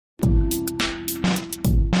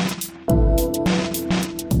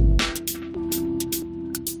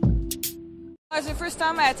first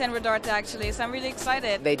time I attend Rodarte, actually, so I'm really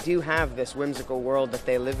excited. They do have this whimsical world that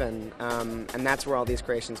they live in, and that's where all these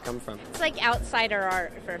creations come from. It's like outsider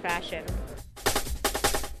art for fashion.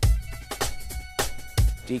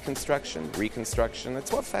 Deconstruction, reconstruction,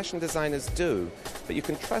 it's what fashion designers do. But you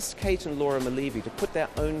can trust Kate and Laura Mulleavy to put their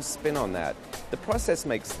own spin on that. The process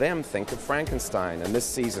makes them think of Frankenstein, and this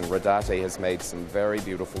season Rodarte has made some very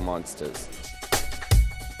beautiful monsters.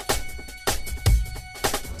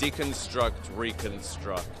 Deconstruct,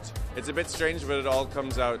 reconstruct. It's a bit strange, but it all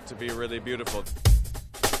comes out to be really beautiful.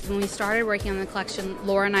 When we started working on the collection,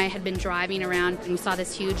 Laura and I had been driving around and we saw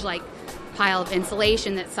this huge pile of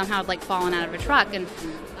insulation that somehow had fallen out of a truck, and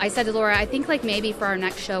I said to Laura, I think maybe for our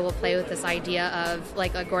next show we'll play with this idea of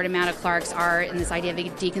a Gordon Matta Clark's art and this idea of a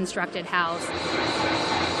deconstructed house.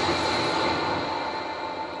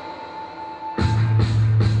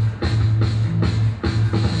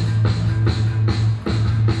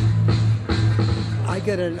 I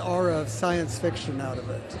get an aura of science fiction out of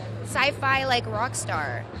it. Sci-fi rock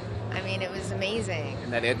star. I mean, it was amazing.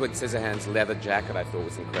 And that Edward Scissorhands leather jacket I thought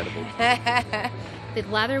was incredible. The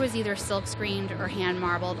leather was either silk screened or hand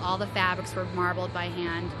marbled. All the fabrics were marbled by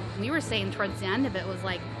hand. We were saying towards the end of it was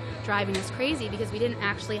driving us crazy because we didn't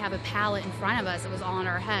actually have a palette in front of us. It was all in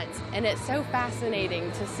our heads. And it's so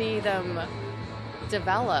fascinating to see them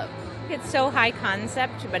develop. It's so high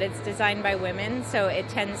concept, but it's designed by women, so it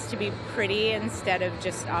tends to be pretty instead of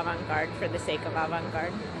just avant-garde for the sake of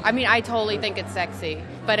avant-garde. I mean, I totally think it's sexy,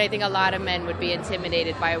 but I think a lot of men would be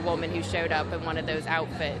intimidated by a woman who showed up in one of those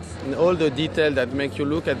outfits. And all the detail that make you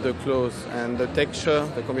look at the clothes and the texture,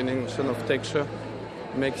 the combination of texture,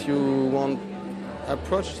 makes you want to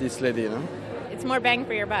approach this lady, It's more bang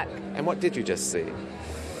for your buck. And what did you just see?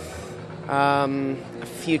 A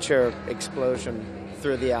future explosion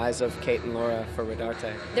through the eyes of Kate and Laura for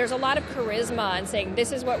Rodarte. There's a lot of charisma in saying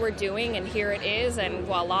this is what we're doing and here it is and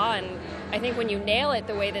voila, and I think when you nail it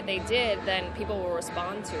the way that they did, then people will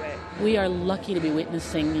respond to it. We are lucky to be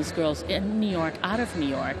witnessing these girls in New York, out of New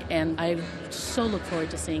York, and I so look forward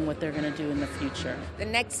to seeing what they're going to do in the future. The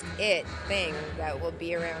next it thing that will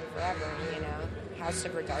be around forever, House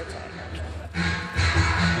of Rodarte.